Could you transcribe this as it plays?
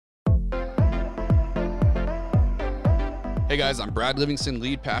Hey guys, I'm Brad Livingston,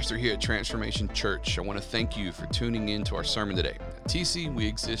 lead pastor here at Transformation Church. I want to thank you for tuning in to our sermon today. At TC, we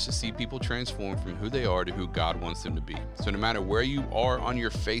exist to see people transform from who they are to who God wants them to be. So no matter where you are on your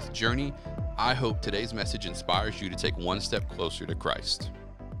faith journey, I hope today's message inspires you to take one step closer to Christ.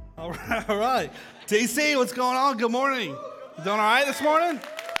 All right. TC, what's going on? Good morning. You doing all right this morning?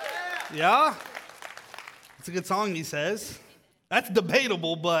 Yeah? It's a good song, he says. That's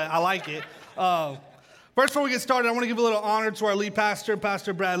debatable, but I like it. First, before we get started, I want to give a little honor to our lead pastor,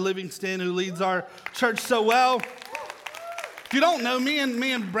 Pastor Brad Livingston, who leads our church so well. If you don't know, me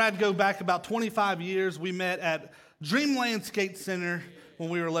and Brad go back about 25 years. We met at Dreamland Skate Center when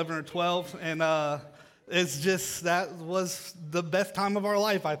we were 11 or 12, and that was the best time of our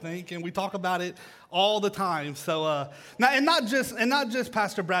life, I think, and we talk about it all the time. So, not just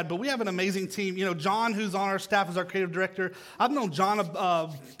Pastor Brad, but we have an amazing team. You know, John, who's on our staff, is our creative director. I've known John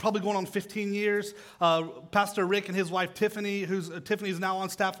probably going on 15 years. Pastor Rick and his wife Tiffany, Tiffany's now on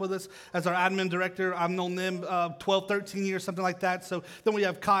staff with us as our admin director. I've known them 12, 13 years, something like that. So then we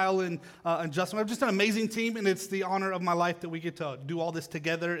have Kyle and Justin. We have just an amazing team, and it's the honor of my life that we get to do all this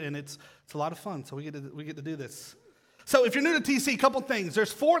together, and it's a lot of fun. So we get to do this. So if you're new to TC, a couple things.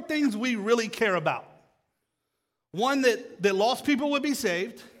 There's 4 things we really care about. One, that lost people would be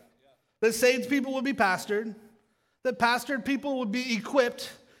saved, that saved people would be pastored, that pastored people would be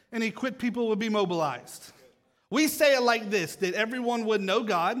equipped, and equipped people would be mobilized. We say it like this, that everyone would know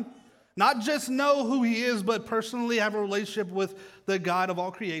God, not just know who he is, but personally have a relationship with the God of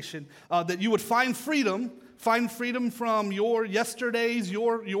all creation, that you would find freedom from your yesterdays,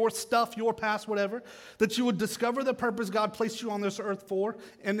 your stuff, your past, whatever, that you would discover the purpose God placed you on this earth for,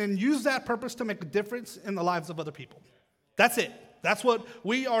 and then use that purpose to make a difference in the lives of other people. That's it. That's what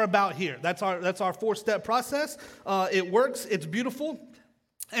we are about here. That's our 4-step process. It works. It's beautiful.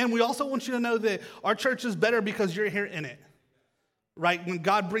 And we also want you to know that our church is better because you're here in it. Right? When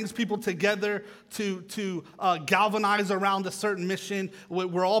God brings people together to galvanize around a certain mission,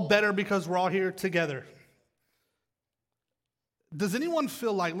 we're all better because we're all here together. Does anyone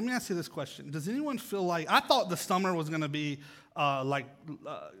feel like, let me ask you this question. Does anyone feel like, I thought the summer was going to be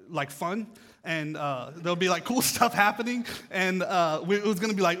like fun, and there'll be like cool stuff happening, and it was going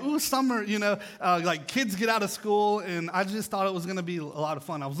to be like, ooh, summer, like kids get out of school, and I just thought it was going to be a lot of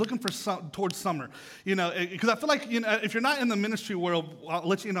fun. I was looking towards summer, because I feel like, if you're not in the ministry world, I'll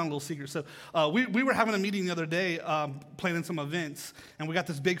let you in on a little secret. So we were having a meeting the other day, planning some events, and we got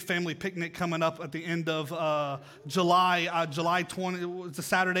this big family picnic coming up at the end of July 20, it's a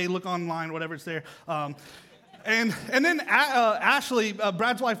Saturday, look online, whatever, it's there. And then Ashley,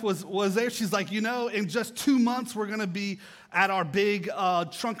 Brad's wife, was there. She's like, in just 2 months, we're going to be at our big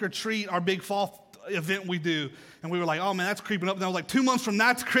trunk or treat, our big fall event we do. And we were like, oh, man, that's creeping up. And I was like, 2 months from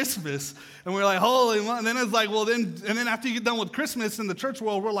that's Christmas. And we were like, holy moly. And then it's like, and then after you get done with Christmas in the church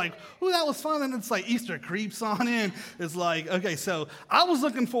world, we're like, ooh, that was fun. And it's like Easter creeps on in. It's like, okay, so I was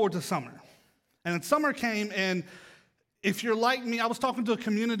looking forward to summer. And then summer came, and if you're like me, I was talking to a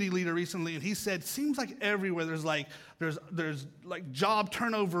community leader recently, and he said, seems like everywhere there's job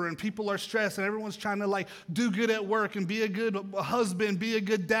turnover, and people are stressed, and everyone's trying to do good at work and be a good husband, be a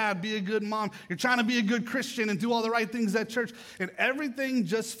good dad, be a good mom. You're trying to be a good Christian and do all the right things at church, and everything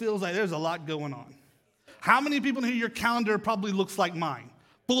just feels like there's a lot going on. How many people in here, your calendar probably looks like mine,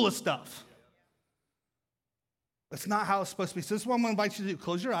 full of stuff? That's not how it's supposed to be. So this is what I'm going to invite you to do.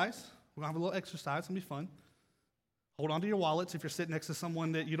 Close your eyes. We're going to have a little exercise. It's going to be fun. Hold on to your wallets if you're sitting next to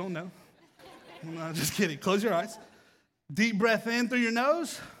someone that you don't know. No, just kidding. Close your eyes. Deep breath in through your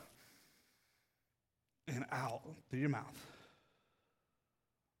nose and out through your mouth.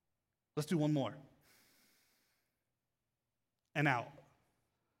 Let's do one more. And out.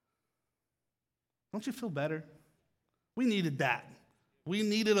 Don't you feel better? We needed that. We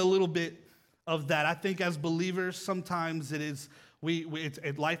needed a little bit of that. I think as believers, sometimes it is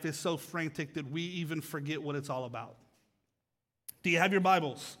life is so frantic that we even forget what it's all about. Do you have your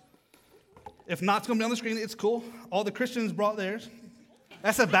Bibles? If not, it's going to be on the screen. It's cool. All the Christians brought theirs.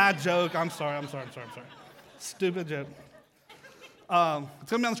 That's a bad joke. I'm sorry. Stupid joke. It's going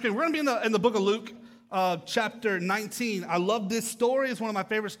to be on the screen. We're going to be in the book of Luke, chapter 19. I love this story. It's one of my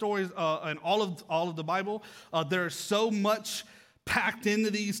favorite stories in all of the Bible. There's so much packed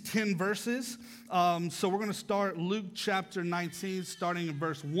into these 10 verses. So we're going to start Luke chapter 19, starting in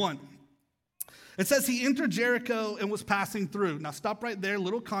verse 1. It says he entered Jericho and was passing through. Now stop right there,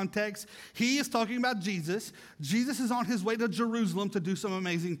 little context. He is talking about Jesus. Jesus is on his way to Jerusalem to do some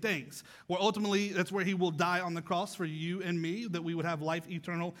amazing things. Where ultimately, that's where he will die on the cross for you and me, that we would have life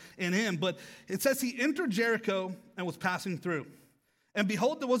eternal in him. But it says he entered Jericho and was passing through. And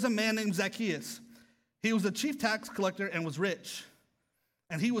behold, there was a man named Zacchaeus. He was a chief tax collector and was rich.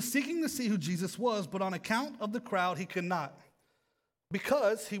 And he was seeking to see who Jesus was, but on account of the crowd, he could not,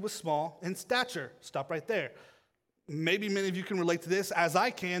 because he was small in stature. Stop right there. Maybe many of you can relate to this, as I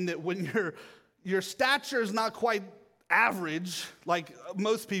can, that when your stature is not quite average, like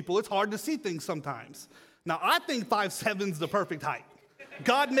most people, it's hard to see things sometimes. Now, I think 5'7" is the perfect height.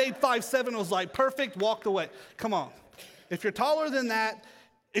 God made 5'7", and was like, perfect, walked away. Come on. If you're taller than that,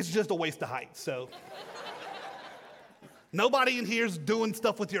 it's just a waste of height, so. Nobody in here is doing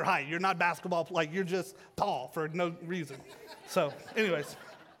stuff with your height. You're not basketball, like you're just tall for no reason. So, anyways.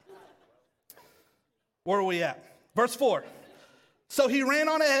 Where are we at? Verse 4. So he ran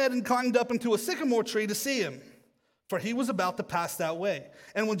on ahead and climbed up into a sycamore tree to see him, for he was about to pass that way.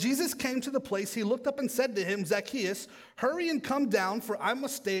 And when Jesus came to the place, he looked up and said to him, Zacchaeus, hurry and come down, for I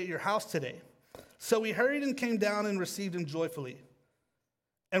must stay at your house today. So he hurried and came down and received him joyfully.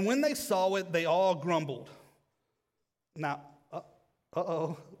 And when they saw it, they all grumbled. Now,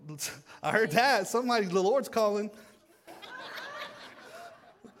 uh-oh, I heard that. Somebody, the Lord's calling.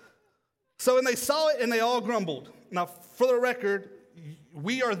 So when they saw it, and they all grumbled. Now, for the record,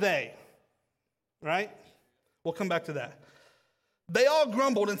 we are they, right? We'll come back to that. They all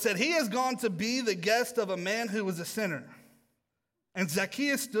grumbled and said, he has gone to be the guest of a man who was a sinner. And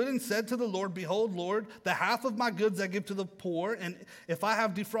Zacchaeus stood and said to the Lord, behold, Lord, the half of my goods I give to the poor, and if I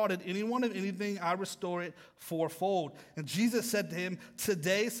have defrauded anyone of anything, I restore it fourfold. And Jesus said to him,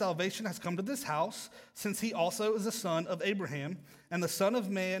 today salvation has come to this house, since he also is a son of Abraham, and the Son of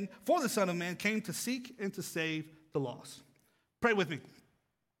Man came to seek and to save the lost. Pray with me.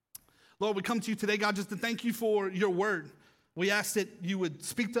 Lord, we come to you today, God, just to thank you for your word. We ask that you would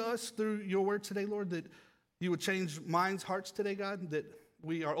speak to us through your word today, Lord, that you would change minds, hearts today, God, that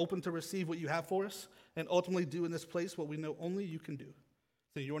we are open to receive what you have for us and ultimately do in this place what we know only you can do.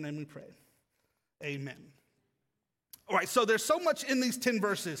 In your name we pray. Amen. All right, so there's so much in these 10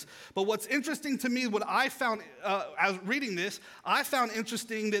 verses, but what's interesting to me, what I found as reading this, I found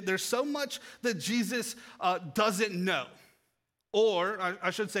interesting that there's so much that Jesus doesn't know. Or,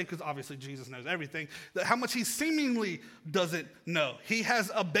 I should say, because obviously Jesus knows everything, that how much he seemingly doesn't know. He has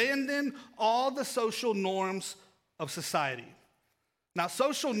abandoned all the social norms of society. Now,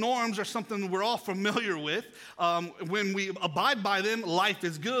 social norms are something we're all familiar with. When we abide by them, life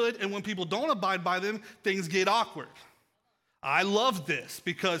is good, and when people don't abide by them, things get awkward. I love this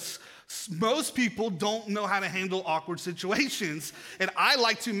because most people don't know how to handle awkward situations, and I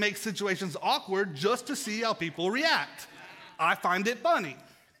like to make situations awkward just to see how people react. I find it funny.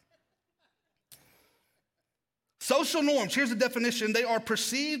 Social norms, here's the definition. They are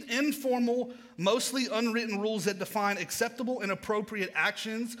perceived, informal, mostly unwritten rules that define acceptable and appropriate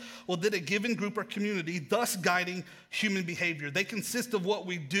actions within a given group or community, thus guiding human behavior. They consist of what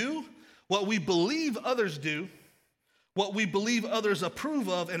we do, what we believe others do, what we believe others approve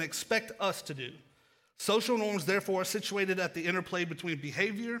of and expect us to do. Social norms, therefore, are situated at the interplay between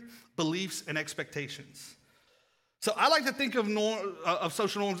behavior, beliefs, and expectations. So I like to think of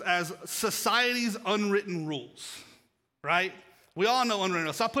social norms as society's unwritten rules, right? We all know unwritten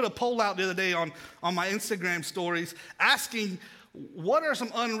rules. So I put a poll out the other day on my Instagram stories asking, what are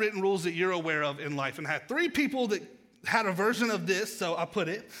some unwritten rules that you're aware of in life? And I had 3 people that had a version of this, so I put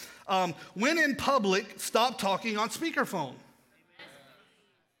it. When in public, stop talking on speakerphone.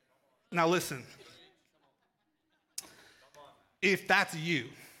 Now listen, if that's you,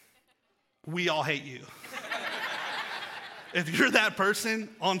 we all hate you. If you're that person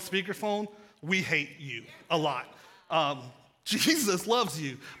on speakerphone, we hate you a lot. Jesus loves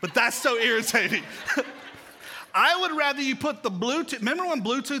you, but that's so irritating. I would rather you put the Bluetooth. Remember when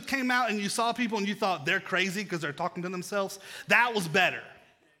Bluetooth came out and you saw people and you thought they're crazy because they're talking to themselves? That was better.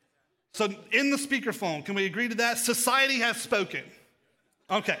 So in the speakerphone, can we agree to that? Society has spoken.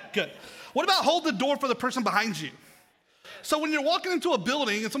 Okay, good. What about hold the door for the person behind you? So when you're walking into a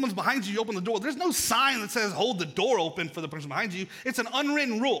building and someone's behind you, you open the door. There's no sign that says hold the door open for the person behind you. It's an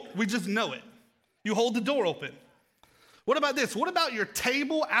unwritten rule. We just know it. You hold the door open. What about this? What about your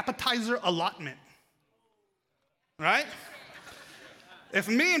table appetizer allotment? Right? If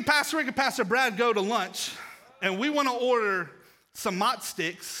me and Pastor Rick and Pastor Brad go to lunch and we want to order some mott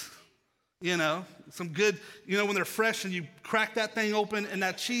sticks, you know, some good, you know, when they're fresh and you crack that thing open and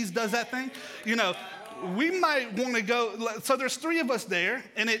that cheese does that thing, you know, we might want to go. So there's 3 of us there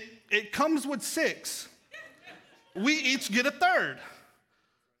and it comes with 6. We each get a third.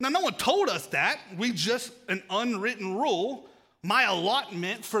 Now, no one told us that. We just, an unwritten rule, my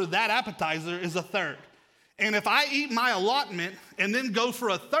allotment for that appetizer is a third. And if I eat my allotment and then go for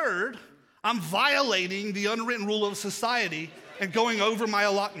a third, I'm violating the unwritten rule of society and going over my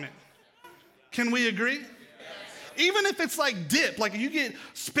allotment. Can we agree? Yes. Even if it's like dip, like you get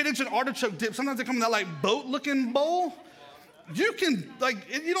spinach and artichoke dip, sometimes they come in that like boat-looking bowl. You can,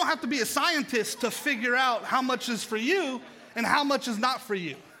 you don't have to be a scientist to figure out how much is for you and how much is not for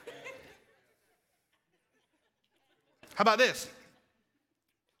you. How about this?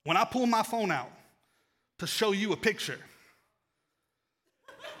 When I pull my phone out to show you a picture,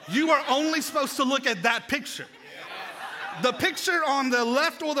 you are only supposed to look at that picture. The picture on the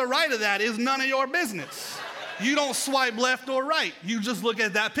left or the right of that is none of your business. You don't swipe left or right. You just look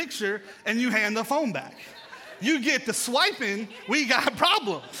at that picture and you hand the phone back. You get to swiping, we got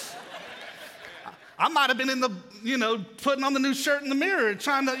problems. I might have been in the, putting on the new shirt in the mirror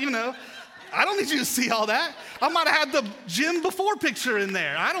trying to, I don't need you to see all that. I might have had the gym before picture in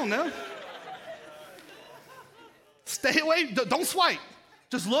there. I don't know. Stay away. Don't swipe.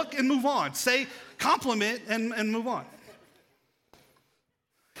 Just look and move on. Say compliment and move on.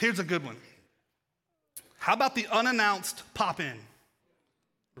 Here's a good one. How about the unannounced pop-in,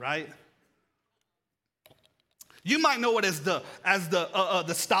 right? You might know it as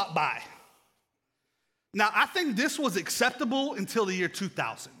the stop by. Now, I think this was acceptable until the year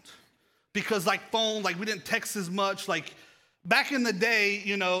 2000 because phone, we didn't text as much. Back in the day,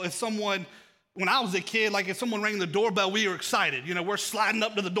 if someone, when I was a kid, if someone rang the doorbell, we were excited. We're sliding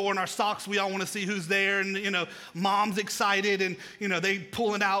up to the door in our socks. We all want to see who's there. And, mom's excited and, they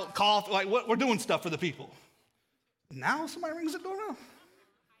pulling out coffee. We're doing stuff for the people. Now somebody rings the doorbell.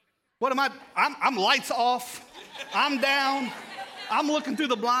 What am I? I'm lights off. I'm down. I'm looking through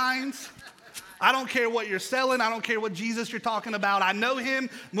the blinds. I don't care what you're selling. I don't care what Jesus you're talking about. I know him.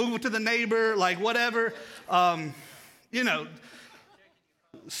 Move it to the neighbor, whatever.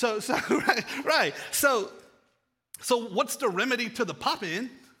 So right. So what's the remedy to the pop-in?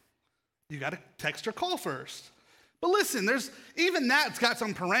 You got to text or call first. But listen, even that's got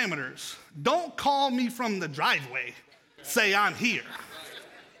some parameters. Don't call me from the driveway. Say I'm here.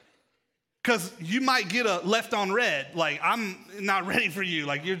 Because you might get a left on red. I'm not ready for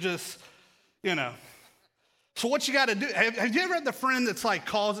you. You're just, So what you got to do, have you ever had the friend that's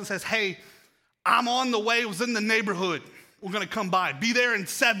calls and says, hey, I'm on the way, was in the neighborhood. We're going to come by. Be there in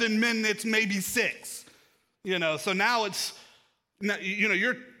 7 minutes, maybe 6. So now it's,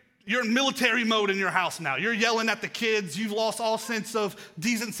 you're in military mode in your house now. You're yelling at the kids. You've lost all sense of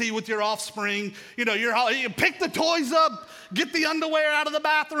decency with your offspring. You pick the toys up, get the underwear out of the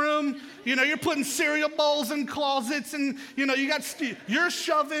bathroom. You're putting cereal bowls in closets and, you're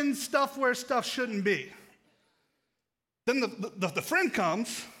shoving stuff where stuff shouldn't be. Then the friend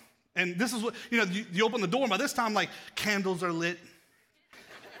comes, and this is what, you open the door, and by this time, candles are lit.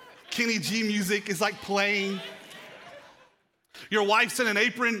 Kenny G music is playing. Your wife's in an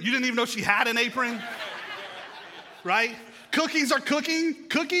apron. You didn't even know she had an apron, right? Cookies are cooking.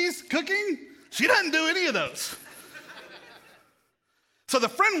 Cookies cooking. She doesn't do any of those. So the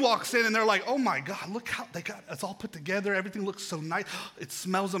friend walks in and they're like, oh my God, look how it's all put together. Everything looks so nice. It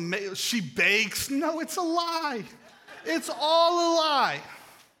smells amazing. She bakes. No, it's a lie. It's all a lie.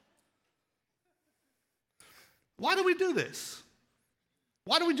 Why do we do this?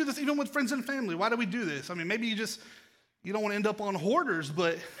 Why do we do this even with friends and family? Why do we do this? I mean, maybe you don't want to end up on hoarders,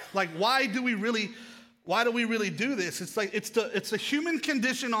 but why do we really do this? It's a human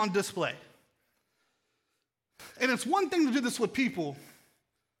condition on display. And it's one thing to do this with people,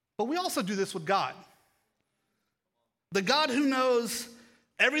 but we also do this with God. The God who knows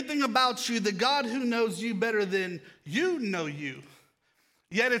everything about you, the God who knows you better than you know you.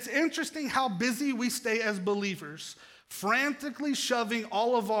 Yet it's interesting how busy we stay as believers, frantically shoving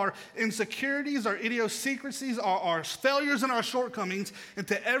all of our insecurities, our idiosyncrasies, our failures and our shortcomings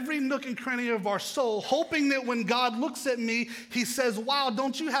into every nook and cranny of our soul, hoping that when God looks at me, he says, wow,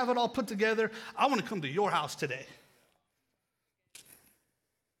 don't you have it all put together? I want to come to your house today.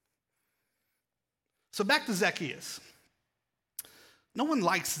 So back to Zacchaeus. No one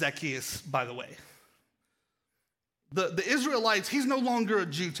likes Zacchaeus, by the way. The Israelites, he's no longer a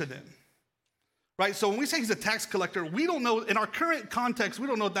Jew to them. Right? So when we say he's a tax collector, we don't know, in our current context, we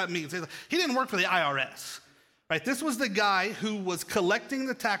don't know what that means. He didn't work for the IRS. Right? This was the guy who was collecting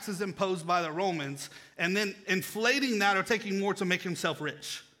the taxes imposed by the Romans and then inflating that or taking more to make himself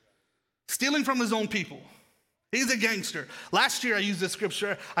rich. Stealing from his own people. He's a gangster. Last year I used this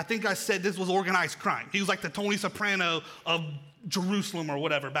scripture. I think I said this was organized crime. He was like the Tony Soprano of Jerusalem or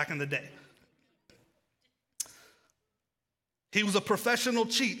whatever back in the day. He was a professional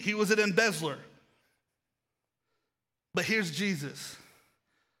cheat. He was an embezzler. But here's Jesus.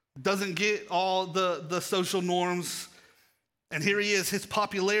 Doesn't get all the social norms. And here he is. His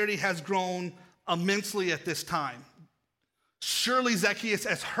popularity has grown immensely at this time. Surely Zacchaeus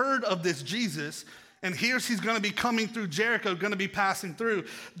has heard of this Jesus, and hears he's going to be coming through Jericho, going to be passing through.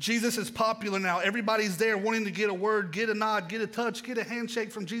 Jesus is popular now. Everybody's there wanting to get a word, get a nod, get a touch, get a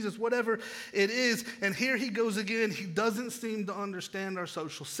handshake from Jesus, whatever it is. And here he goes again. He doesn't seem to understand our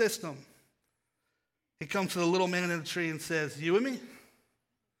social system. He comes to the little man in the tree and says, "You and me?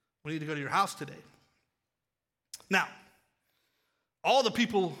 We need to go to your house today." Now, all the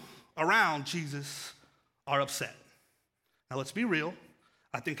people around Jesus are upset. Now, let's be real.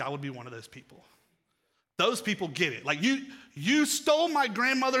 I think I would be one of those people. Those people get it. Like, you stole my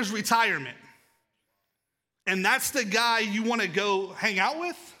grandmother's retirement, and that's the guy you want to go hang out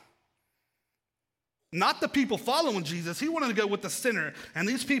with? Not the people following Jesus. He wanted to go with the sinner, and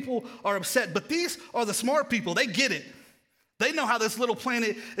these people are upset. But these are the smart people. They get it. They know how this little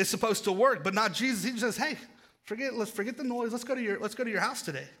planet is supposed to work, but not Jesus. He says, "Hey, let's forget the noise. Let's go to your house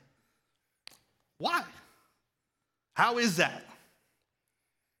today." Why? How is that?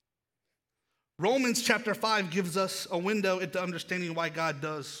 Romans chapter 5 gives us a window into understanding why God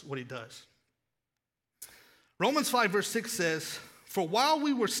does what he does. Romans 5 verse 6 says, "For while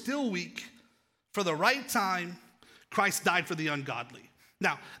we were still weak, for the right time, Christ died for the ungodly."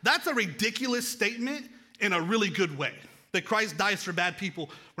 Now, that's a ridiculous statement in a really good way, that Christ dies for bad people.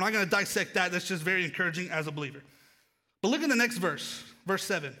 We're not going to dissect that. That's just very encouraging as a believer. But look at the next verse, verse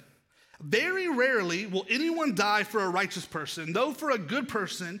 7. "Very rarely will anyone die for a righteous person, though for a good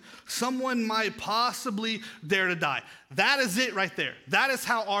person, someone might possibly dare to die." That is it right there. That is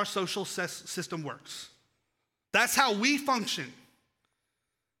how our social system works. That's how we function.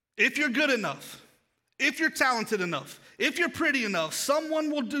 If you're good enough, if you're talented enough, if you're pretty enough,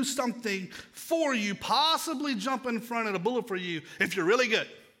 someone will do something for you, possibly jump in front of a bullet for you if you're really good.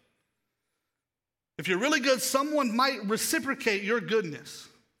 If you're really good, someone might reciprocate your goodness.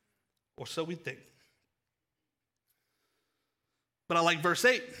 Or so we think. But I like verse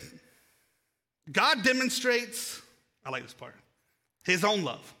 8. God demonstrates, I like this part, his own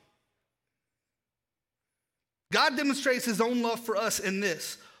love. God demonstrates his own love for us in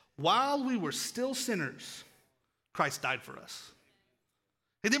this: while we were still sinners, Christ died for us.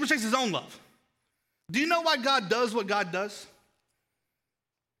 He demonstrates his own love. Do you know why God does what God does?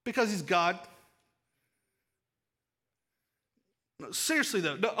 Because he's God. Seriously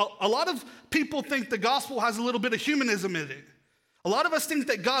though, a lot of people think the gospel has a little bit of humanism in it. A lot of us think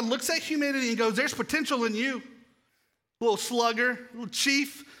that God looks at humanity and goes, "There's potential in you. Little slugger, little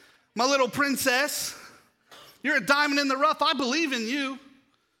chief, my little princess. You're a diamond in the rough. I believe in you.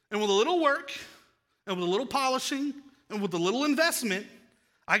 And with a little work, and with a little polishing, and with a little investment,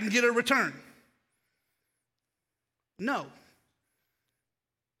 I can get a return." No.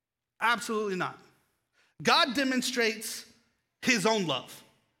 Absolutely not. God demonstrates his own love.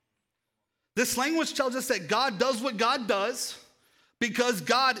 This language tells us that God does what God does because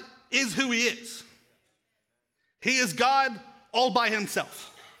God is who he is. He is God all by himself.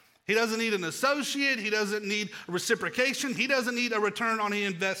 He doesn't need an associate. He doesn't need reciprocation. He doesn't need a return on the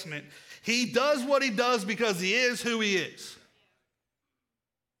investment. He does what he does because he is who he is.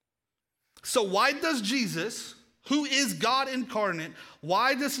 So why does Jesus, who is God incarnate,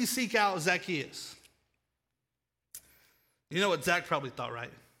 why does he seek out Zacchaeus? You know what Zach probably thought,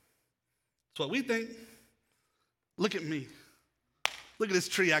 right? That's what we think. Look at me. Look at this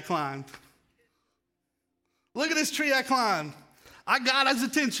tree I climbed. Look at this tree I climbed. I got his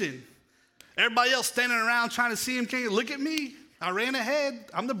attention. Everybody else standing around trying to see him. Can't look at me. I ran ahead.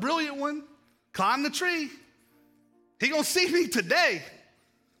 I'm the brilliant one. Climbed the tree. He gonna see me today.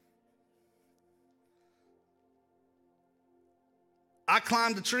 I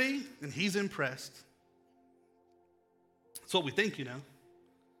climbed the tree and he's impressed. That's what we think, you know.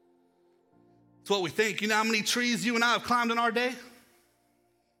 That's what we think. You know how many trees you and I have climbed in our day?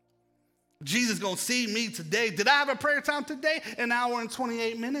 Jesus is going to see me today. Did I have a prayer time today? An hour and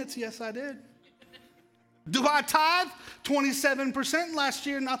 28 minutes? Yes, I did. Do I tithe? 27% last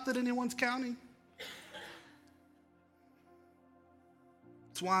year. Not that anyone's counting.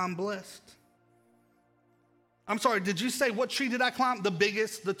 That's why I'm blessed. I'm sorry, did you say what tree did I climb? The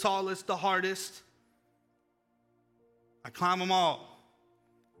biggest, the tallest, the hardest. I climb them all.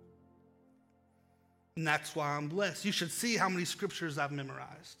 And that's why I'm blessed. You should see how many scriptures I've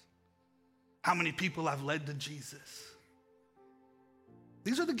memorized. How many people I've led to Jesus.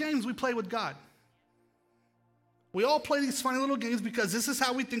 These are the games we play with God. We all play these funny little games because this is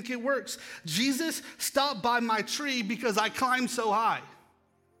how we think it works. Jesus stopped by my tree because I climbed so high.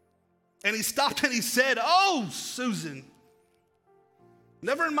 And he stopped and he said, "Oh, Susan,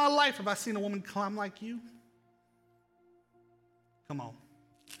 never in my life have I seen a woman climb like you." Come on.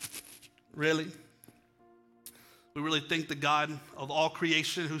 Really? We really think the God of all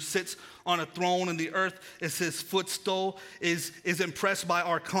creation who sits on a throne and the earth is his footstool is impressed by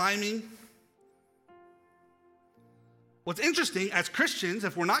our climbing. What's interesting, as Christians,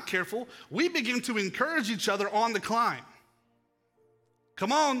 if we're not careful, we begin to encourage each other on the climb.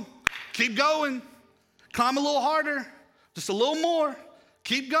 Come on, keep going. Climb a little harder, just a little more.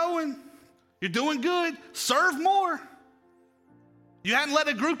 Keep going. You're doing good. Serve more. You hadn't led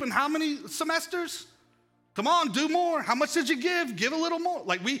a group in how many semesters? Come on, do more. How much did you give? Give a little more.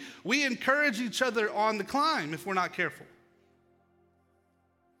 Like we encourage each other on the climb if we're not careful.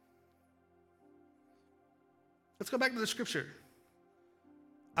 Let's go back to the scripture.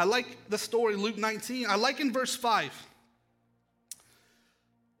 I like the story, Luke 19. I like in verse 5.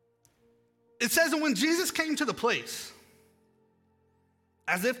 It says that when Jesus came to the place,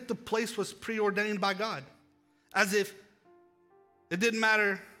 as if the place was preordained by God, as if it didn't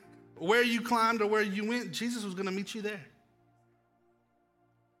matter where you climbed or where you went, Jesus was going to meet you there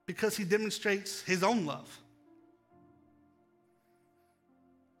because he demonstrates his own love.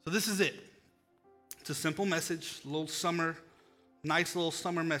 So this is it. It's a simple message, nice little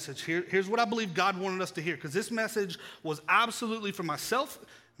summer message. Here's what I believe God wanted us to hear, because this message was absolutely for myself.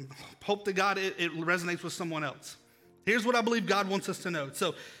 Hope to God it resonates with someone else. Here's what I believe God wants us to know.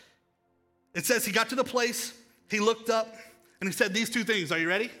 So it says he got to the place, he looked up, and he said these two things. Are you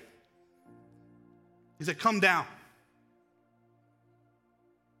ready? He said, come down.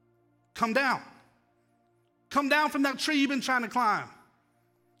 Come down. Come down from that tree you've been trying to climb.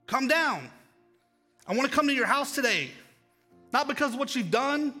 Come down. I want to come to your house today, not because of what you've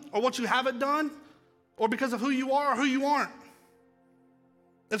done or what you haven't done, or because of who you are or who you aren't.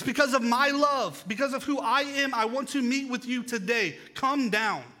 It's because of my love, because of who I am. I want to meet with you today. Come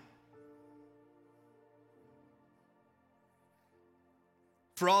down.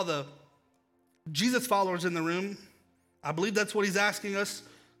 For all the Jesus followers in the room, I believe that's what he's asking us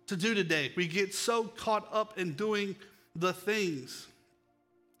to do today. We get so caught up in doing the things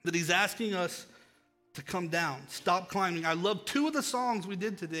that he's asking us to come down, stop climbing. I love two of the songs we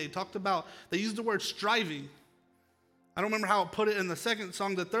did today. They used the word striving. I don't remember how it put it in the second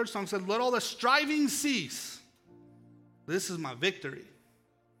song. The third song said, let all the striving cease. This is my victory.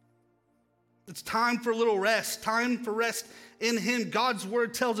 It's time for a little rest, time for rest in him. God's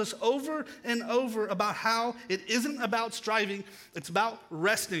word tells us over and over about how it isn't about striving, it's about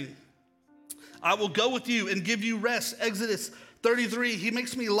resting. I will go with you and give you rest. Exodus 33, he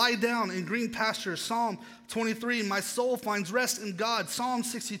makes me lie down in green pastures. Psalm 23, my soul finds rest in God. Psalm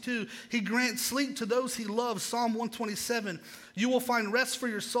 62, he grants sleep to those he loves. Psalm 127, you will find rest for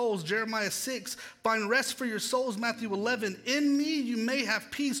your souls. Jeremiah 6, find rest for your souls. Matthew 11, in me you may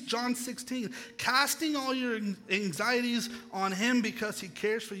have peace. John 16, casting all your anxieties on him because he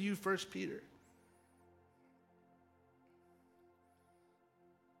cares for you. 1 Peter.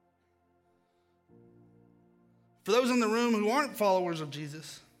 For those in the room who aren't followers of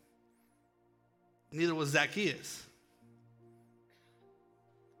Jesus, neither was Zacchaeus.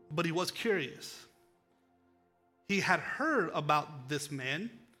 But he was curious. He had heard about this man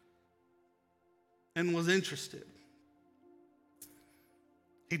and was interested.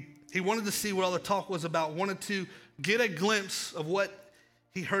 He wanted to see what all the talk was about, wanted to get a glimpse of what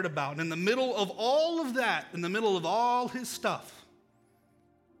he heard about. And in the middle of all of that, in the middle of all his stuff,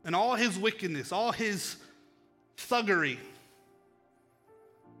 and all his wickedness, all his thuggery,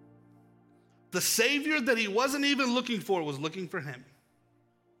 the Savior that he wasn't even looking for was looking for him.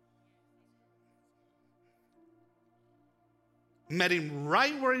 Met him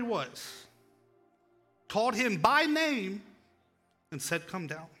right where he was, called him by name, and said, come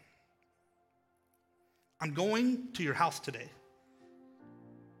down. I'm going to your house today.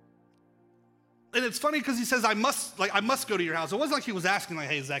 And it's funny because he says, I must go to your house. It wasn't like he was asking, like,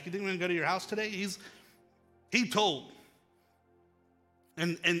 hey, Zach, you think we're going to go to your house today? He told.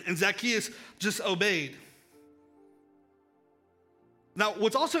 And Zacchaeus just obeyed. Now,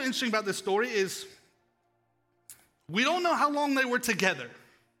 what's also interesting about this story is we don't know how long they were together.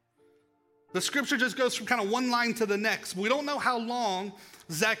 The scripture just goes from kind of one line to the next. We don't know how long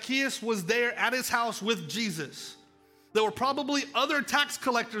Zacchaeus was there at his house with Jesus. There were probably other tax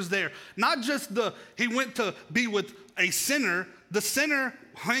collectors there. Not just he went to be with a sinner. The sinner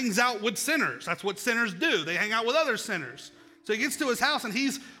hangs out with sinners. That's what sinners do. They hang out with other sinners. So he gets to his house and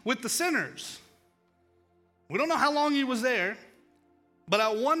he's with the sinners. We don't know how long he was there, but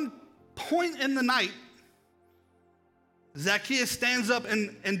at one point in the night, Zacchaeus stands up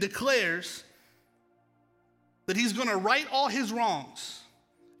and declares that he's going to right all his wrongs.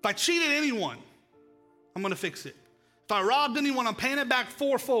 If I cheated anyone, I'm going to fix it. If I robbed anyone, I'm paying it back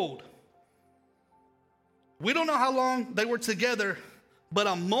fourfold. We don't know how long they were together, but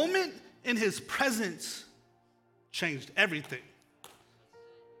a moment in his presence changed everything.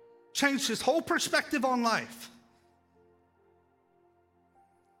 Changed his whole perspective on life.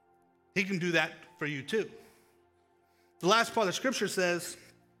 He can do that for you too. The last part of the scripture says,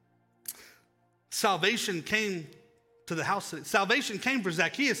 salvation came to the house. Salvation came for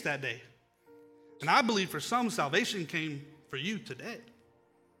Zacchaeus that day. And I believe for some, salvation came for you today.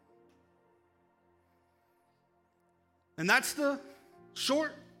 And that's the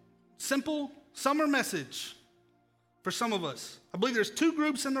short, simple summer message for some of us. I believe there's two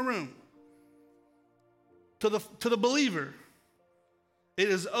groups in the room. To the believer, it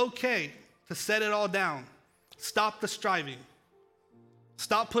is okay to set it all down. Stop the striving.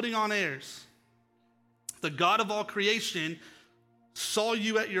 Stop putting on airs. The God of all creation saw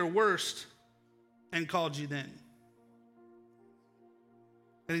you at your worst and called you then.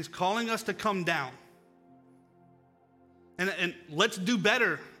 And he's calling us to come down. And let's do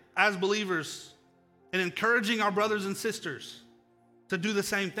better as believers in encouraging our brothers and sisters to do the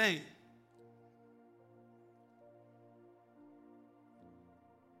same thing.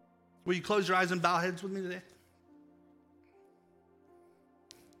 Will you close your eyes and bow heads with me today?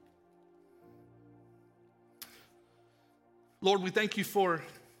 Lord, we thank you for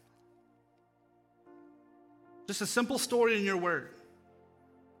just a simple story in your word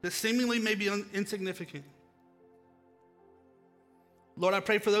that seemingly may be insignificant. Lord, I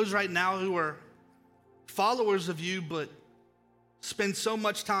pray for those right now who are followers of you but spend so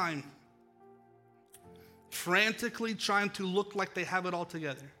much time frantically trying to look like they have it all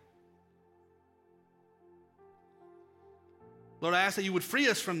together. Lord, I ask that you would free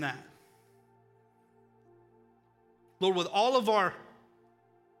us from that. Lord, with all of our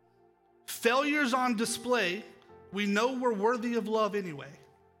failures on display, we know we're worthy of love anyway.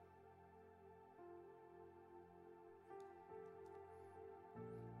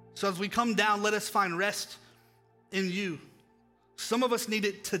 So as we come down, let us find rest in you. Some of us need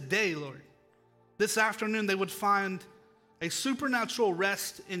it today, Lord. This afternoon, they would find a supernatural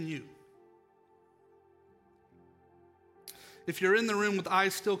rest in you. If you're in the room with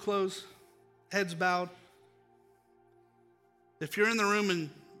eyes still closed, heads bowed, if you're in the room and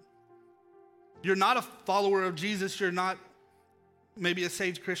you're not a follower of Jesus, you're not maybe a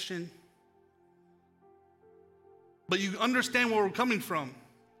saved Christian, but you understand where we're coming from,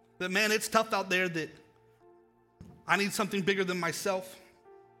 that man, it's tough out there, that I need something bigger than myself.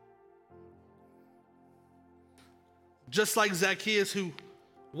 Just like Zacchaeus, who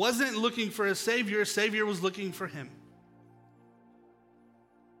wasn't looking for a Savior was looking for him.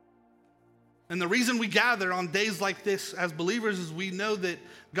 And the reason we gather on days like this as believers is we know that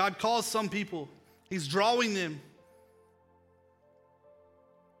God calls some people. He's drawing them.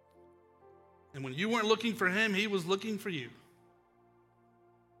 And when you weren't looking for him, he was looking for you.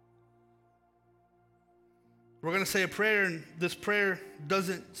 We're going to say a prayer, and this prayer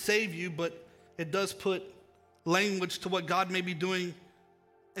doesn't save you, but it does put language to what God may be doing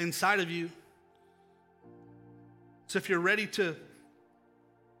inside of you. So if you're ready to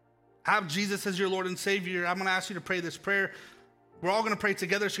have Jesus as your Lord and Savior, I'm going to ask you to pray this prayer. We're all going to pray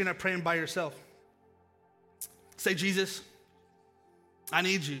together, so you're not praying by yourself. Say, Jesus, I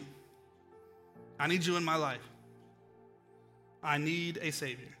need you. I need you in my life. I need a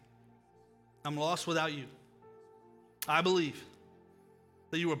Savior. I'm lost without you. I believe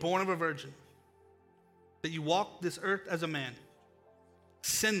that you were born of a virgin, that you walked this earth as a man,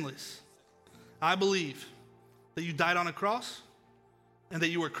 sinless. I believe that you died on a cross and that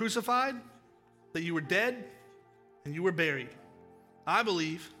you were crucified, that you were dead, and you were buried. I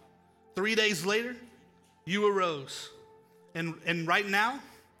believe 3 days later, you arose. And right now,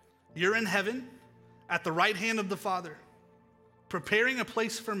 you're in heaven at the right hand of the Father, preparing a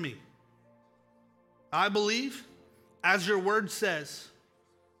place for me. I believe, as your word says,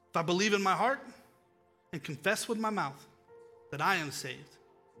 if I believe in my heart and confess with my mouth that I am saved.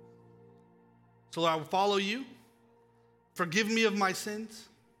 So I will follow you. Forgive me of my sins.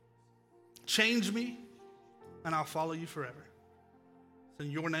 Change me, and I'll follow you forever. So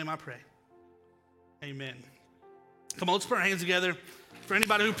in your name I pray. Amen. Come on, let's put our hands together. For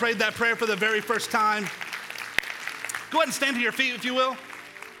anybody who prayed that prayer for the very first time, go ahead and stand to your feet if you will.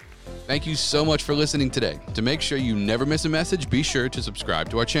 Thank you so much for listening today. To make sure you never miss a message, be sure to subscribe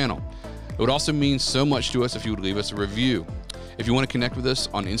to our channel. It would also mean so much to us if you would leave us a review. If you want to connect with us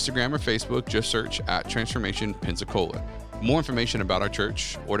on Instagram or Facebook, just search @Transformation Pensacola. More information about our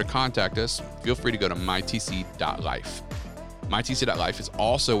church or to contact us, feel free to go to mytc.life. MyTC.life is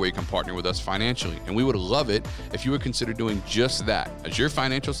also where you can partner with us financially, and we would love it if you would consider doing just that, as your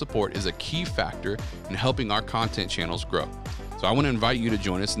financial support is a key factor in helping our content channels grow. So I want to invite you to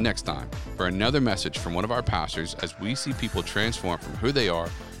join us next time for another message from one of our pastors as we see people transform from who they are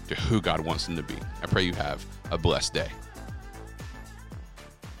to who God wants them to be. I pray you have a blessed day.